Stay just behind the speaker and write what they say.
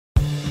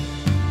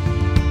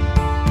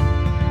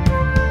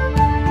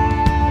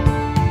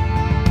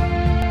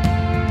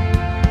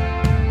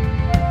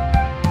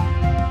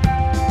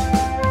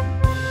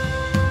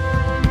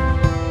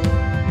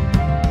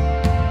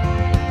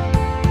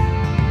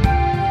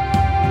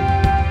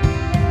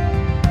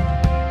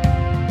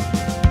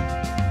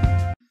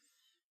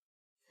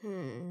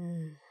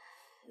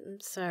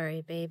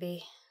Sorry,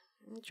 baby.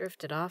 I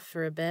drifted off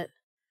for a bit.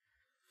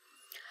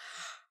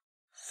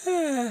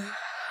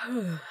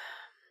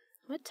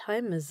 What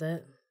time is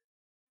it?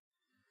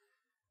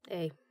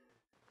 Hey,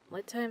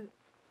 what time?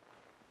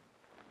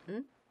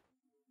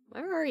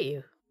 Where are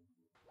you?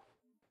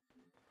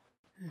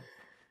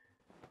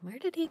 Where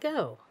did he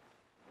go?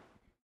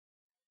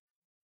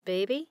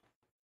 Baby?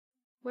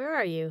 Where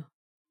are you?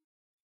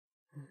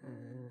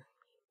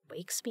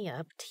 Wakes me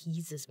up,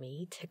 teases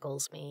me,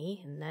 tickles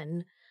me, and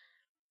then...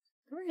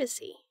 Where is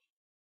he?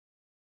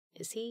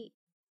 Is he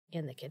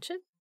in the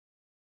kitchen?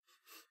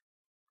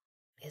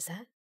 Is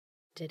that...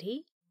 Did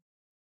he?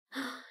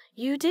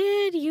 You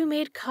did! You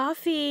made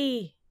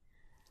coffee!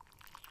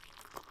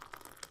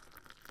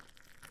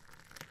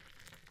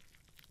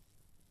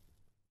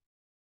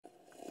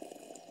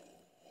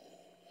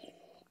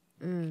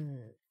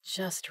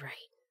 Just right.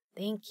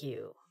 Thank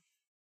you.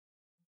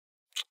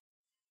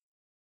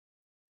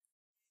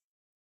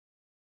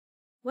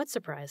 What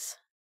surprise?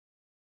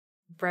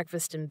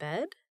 Breakfast in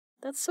bed?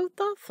 That's so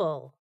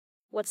thoughtful.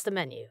 What's the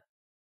menu?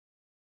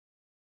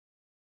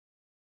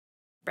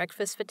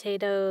 Breakfast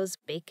potatoes,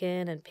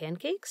 bacon, and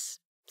pancakes?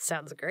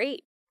 Sounds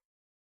great.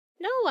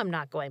 No, I'm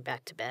not going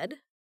back to bed.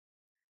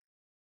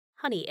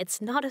 Honey,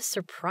 it's not a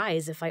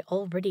surprise if I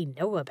already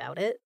know about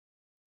it.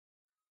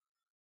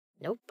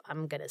 Nope,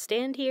 I'm gonna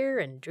stand here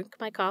and drink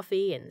my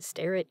coffee and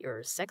stare at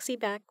your sexy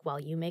back while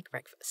you make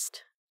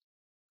breakfast.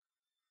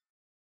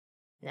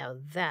 Now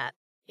that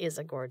is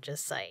a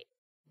gorgeous sight.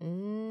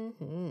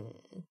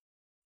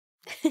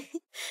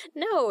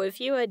 No, if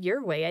you had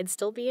your way, I'd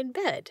still be in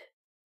bed.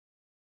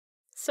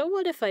 So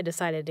what if I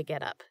decided to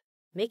get up?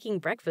 Making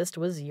breakfast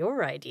was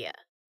your idea.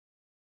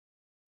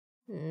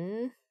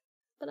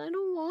 But I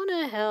don't want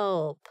to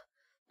help.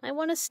 I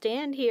want to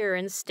stand here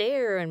and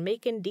stare and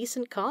make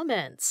indecent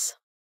comments.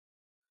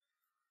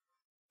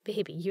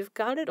 Baby, you've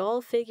got it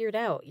all figured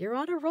out. You're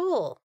on a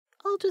roll.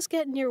 I'll just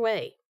get in your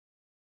way.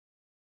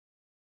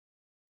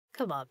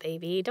 Come on,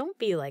 baby, don't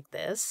be like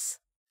this.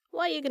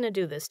 Why are you gonna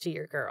do this to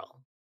your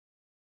girl?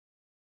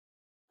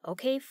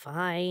 Okay,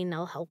 fine,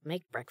 I'll help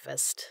make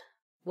breakfast.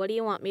 What do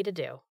you want me to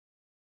do?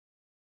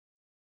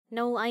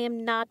 No, I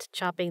am not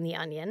chopping the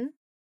onion.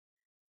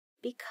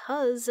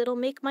 Because it'll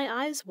make my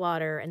eyes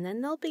water, and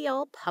then they'll be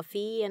all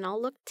puffy, and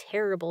I'll look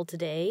terrible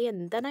today,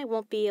 and then I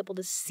won't be able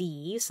to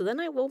see, so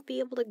then I won't be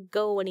able to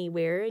go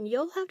anywhere, and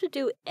you'll have to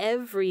do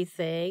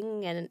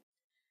everything, and...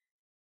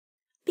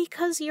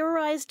 Because your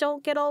eyes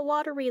don't get all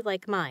watery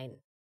like mine.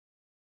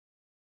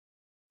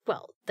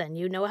 Well, then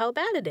you know how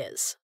bad it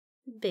is.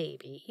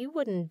 Baby, you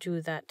wouldn't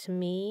do that to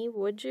me,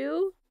 would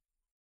you?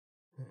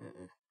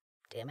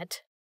 Damn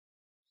it.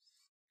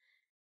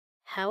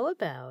 How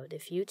about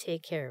if you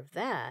take care of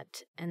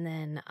that, and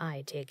then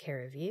I take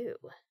care of you?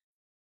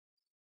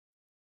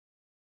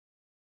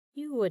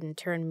 You wouldn't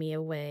turn me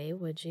away,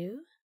 would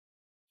you?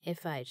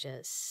 If I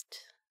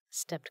just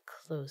stepped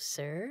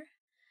closer,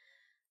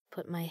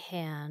 put my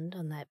hand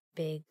on that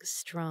big,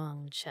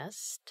 strong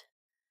chest,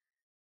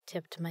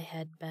 tipped my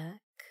head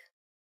back,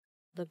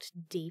 looked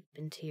deep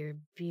into your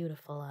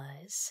beautiful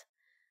eyes,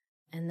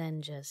 and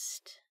then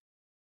just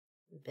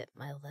bit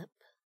my lip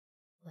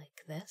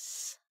like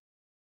this.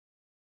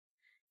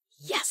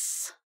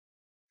 Yes!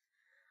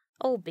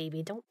 Oh,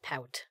 baby, don't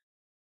pout.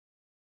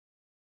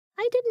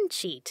 I didn't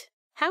cheat.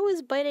 How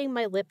is biting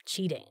my lip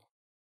cheating?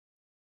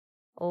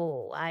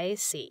 Oh, I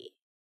see.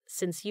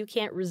 Since you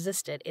can't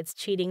resist it, it's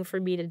cheating for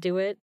me to do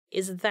it?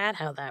 Is that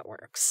how that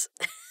works?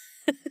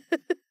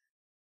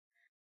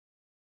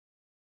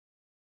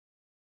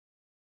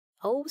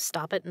 Oh,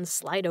 stop it and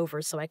slide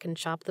over so I can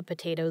chop the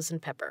potatoes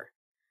and pepper.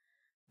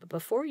 But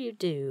before you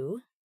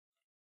do...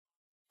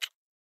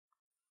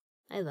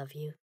 I love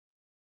you.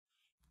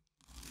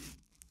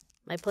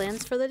 My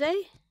plans for the day?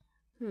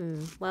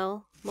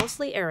 Well,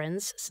 mostly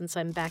errands, since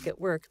I'm back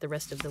at work the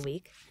rest of the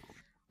week.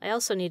 I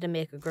also need to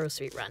make a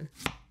grocery run.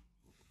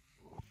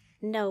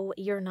 No,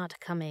 you're not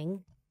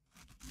coming.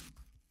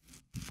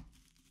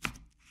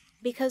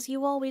 Because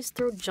you always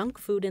throw junk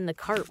food in the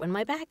cart when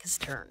my back is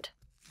turned.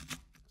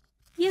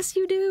 Yes,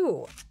 you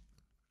do.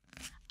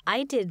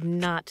 I did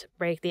not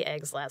break the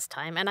eggs last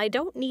time, and I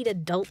don't need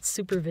adult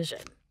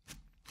supervision.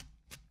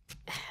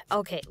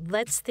 Okay,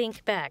 let's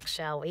think back,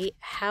 shall we?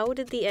 How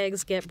did the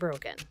eggs get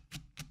broken?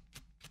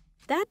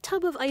 That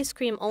tub of ice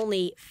cream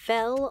only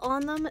fell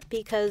on them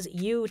because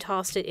you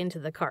tossed it into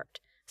the cart.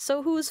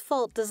 So whose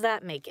fault does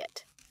that make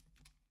it?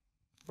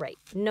 Right,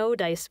 no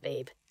dice,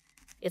 babe.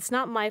 It's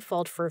not my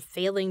fault for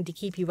failing to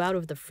keep you out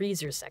of the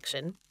freezer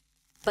section.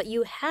 But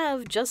you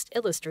have just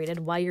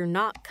illustrated why you're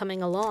not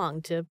coming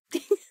along to...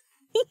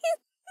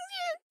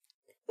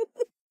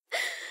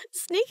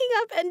 Sneaking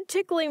up and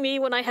tickling me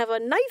when I have a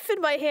knife in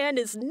my hand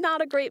is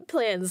not a great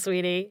plan,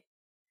 sweetie.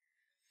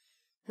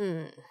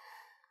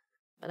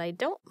 But I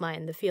don't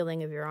mind the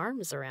feeling of your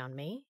arms around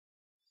me.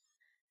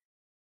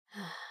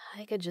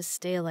 I could just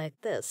stay like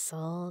this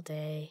all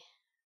day,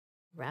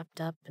 wrapped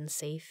up and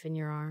safe in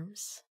your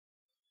arms.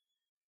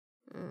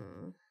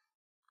 And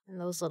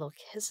those little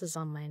kisses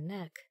on my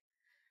neck.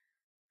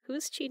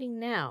 Who's cheating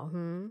now,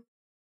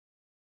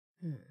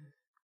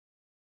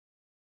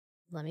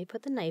 Let me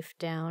put the knife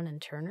down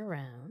and turn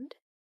around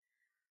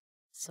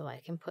so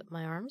I can put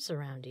my arms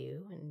around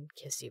you and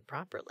kiss you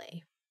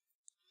properly.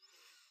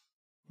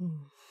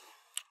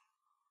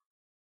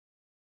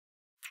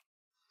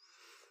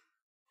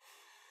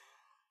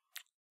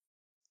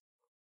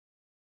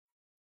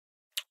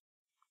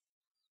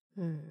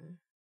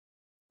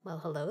 Well,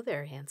 hello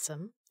there,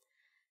 handsome.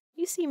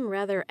 You seem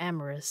rather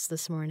amorous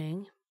this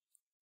morning.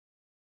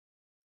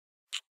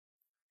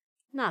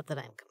 Not that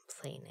I'm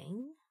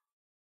complaining.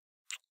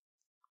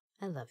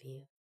 I love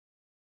you.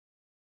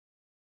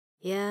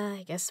 Yeah,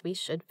 I guess we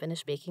should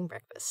finish baking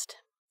breakfast.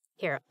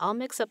 Here, I'll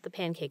mix up the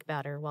pancake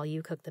batter while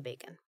you cook the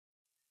bacon.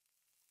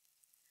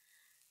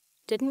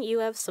 Didn't you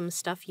have some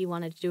stuff you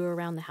wanted to do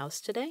around the house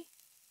today?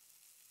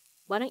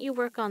 Why don't you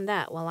work on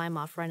that while I'm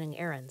off running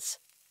errands?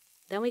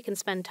 Then we can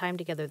spend time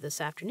together this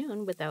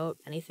afternoon without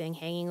anything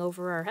hanging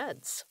over our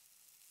heads.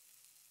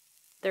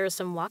 There are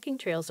some walking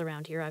trails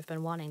around here I've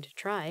been wanting to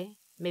try.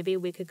 Maybe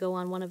we could go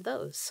on one of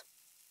those.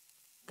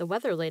 The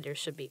weather later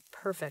should be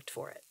perfect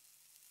for it.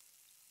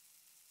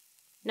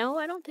 No,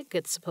 I don't think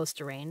it's supposed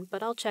to rain,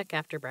 but I'll check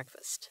after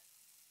breakfast.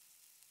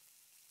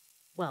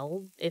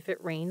 Well, if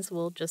it rains,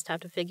 we'll just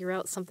have to figure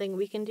out something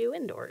we can do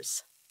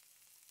indoors.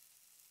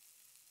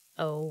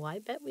 Oh, I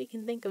bet we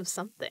can think of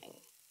something.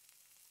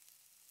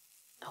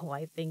 Oh,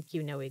 I think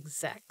you know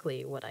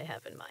exactly what I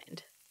have in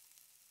mind.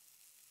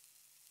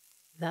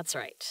 That's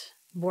right.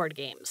 Board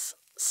games.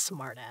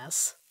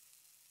 Smartass.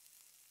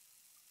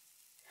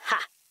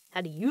 Ha!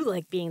 How do you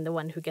like being the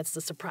one who gets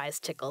the surprise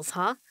tickles,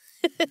 huh?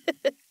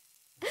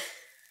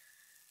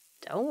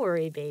 Don't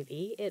worry,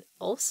 baby. It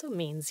also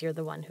means you're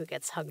the one who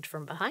gets hugged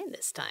from behind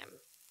this time.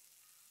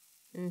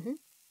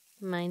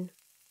 Mine.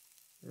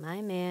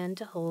 My man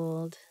to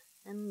hold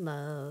and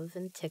love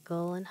and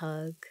tickle and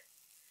hug.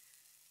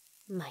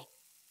 Mine.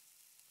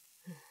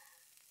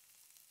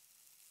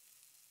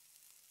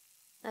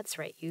 That's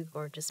right, you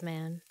gorgeous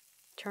man.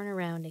 Turn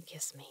around and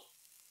kiss me.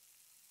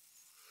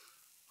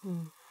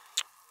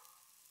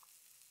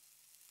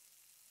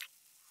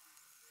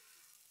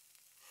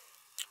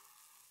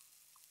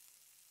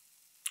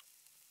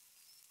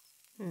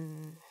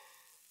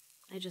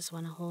 I just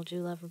want to hold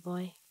you, lover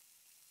boy.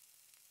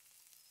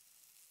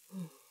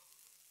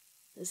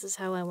 This is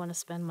how I want to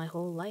spend my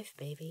whole life,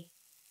 baby.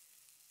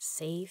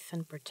 Safe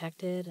and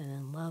protected and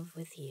in love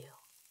with you.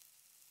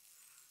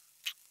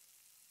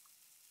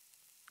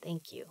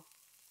 Thank you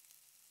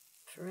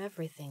for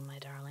everything, my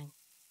darling.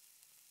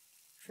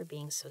 For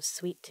being so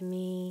sweet to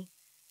me,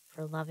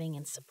 for loving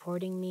and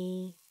supporting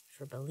me,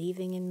 for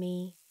believing in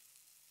me,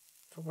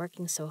 for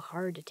working so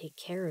hard to take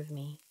care of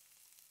me,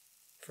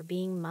 for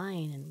being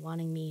mine and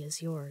wanting me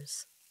as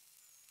yours.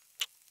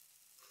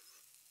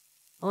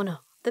 Oh no,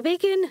 the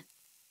bacon!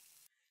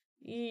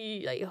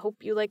 I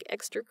hope you like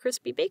extra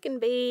crispy bacon,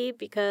 babe,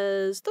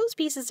 because those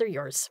pieces are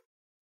yours.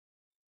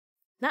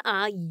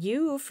 Nuh-uh,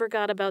 you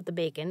forgot about the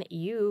bacon.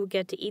 You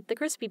get to eat the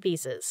crispy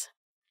pieces.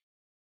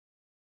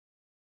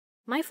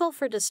 My fault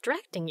for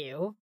distracting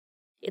you.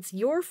 It's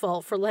your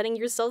fault for letting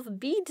yourself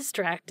be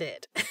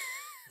distracted.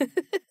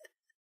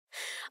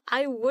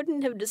 I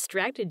wouldn't have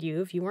distracted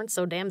you if you weren't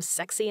so damn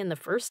sexy in the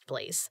first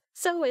place,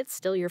 so it's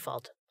still your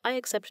fault. I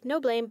accept no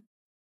blame.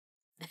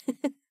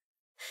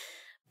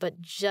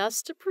 But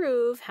just to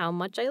prove how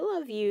much I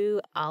love you,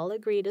 I'll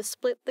agree to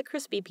split the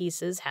crispy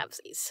pieces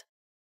halvesies.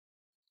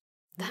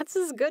 That's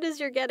as good as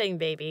you're getting,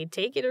 baby.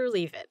 Take it or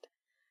leave it.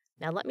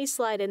 Now let me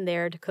slide in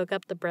there to cook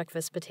up the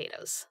breakfast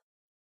potatoes.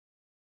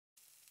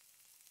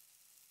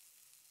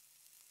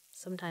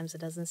 Sometimes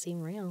it doesn't seem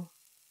real.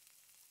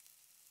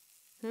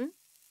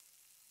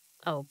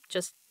 Oh,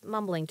 just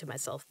mumbling to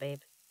myself, babe.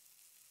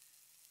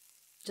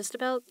 Just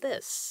about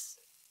this.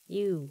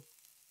 You.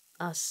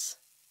 Us.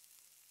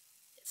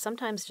 It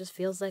sometimes just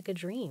feels like a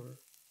dream.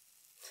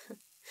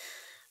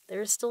 There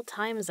are still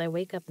times I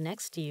wake up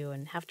next to you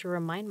and have to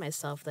remind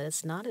myself that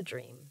it's not a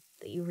dream,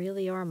 that you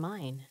really are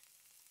mine.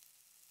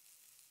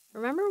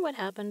 Remember what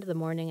happened the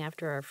morning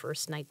after our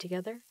first night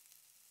together?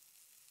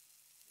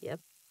 Yep,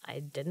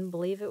 I didn't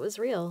believe it was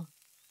real.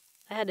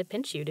 I had to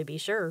pinch you to be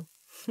sure.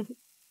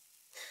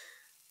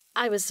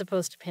 I was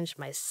supposed to pinch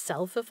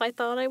myself if I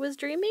thought I was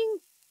dreaming?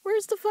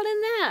 Where's the fun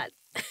in that?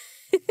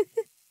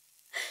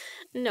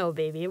 No,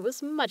 baby, it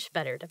was much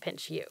better to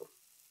pinch you.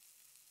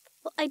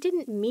 Well, I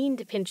didn't mean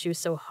to pinch you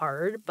so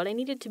hard, but I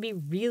needed to be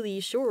really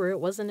sure it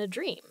wasn't a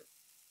dream.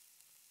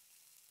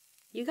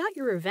 You got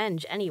your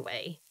revenge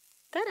anyway.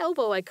 That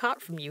elbow I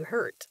caught from you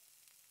hurt.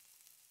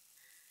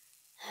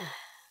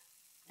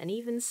 And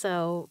even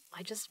so,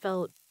 I just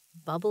felt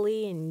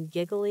bubbly and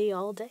giggly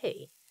all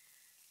day.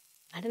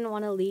 I didn't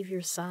want to leave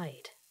your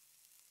side.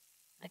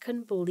 I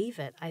couldn't believe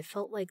it. I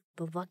felt like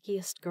the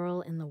luckiest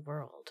girl in the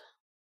world.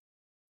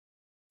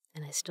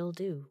 And I still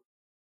do.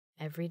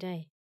 Every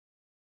day.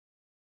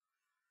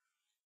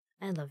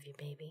 I love you,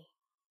 baby.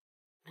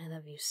 I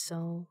love you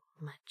so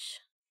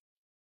much.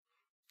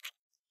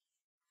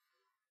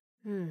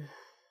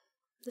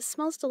 This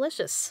smells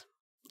delicious.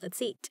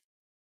 Let's eat.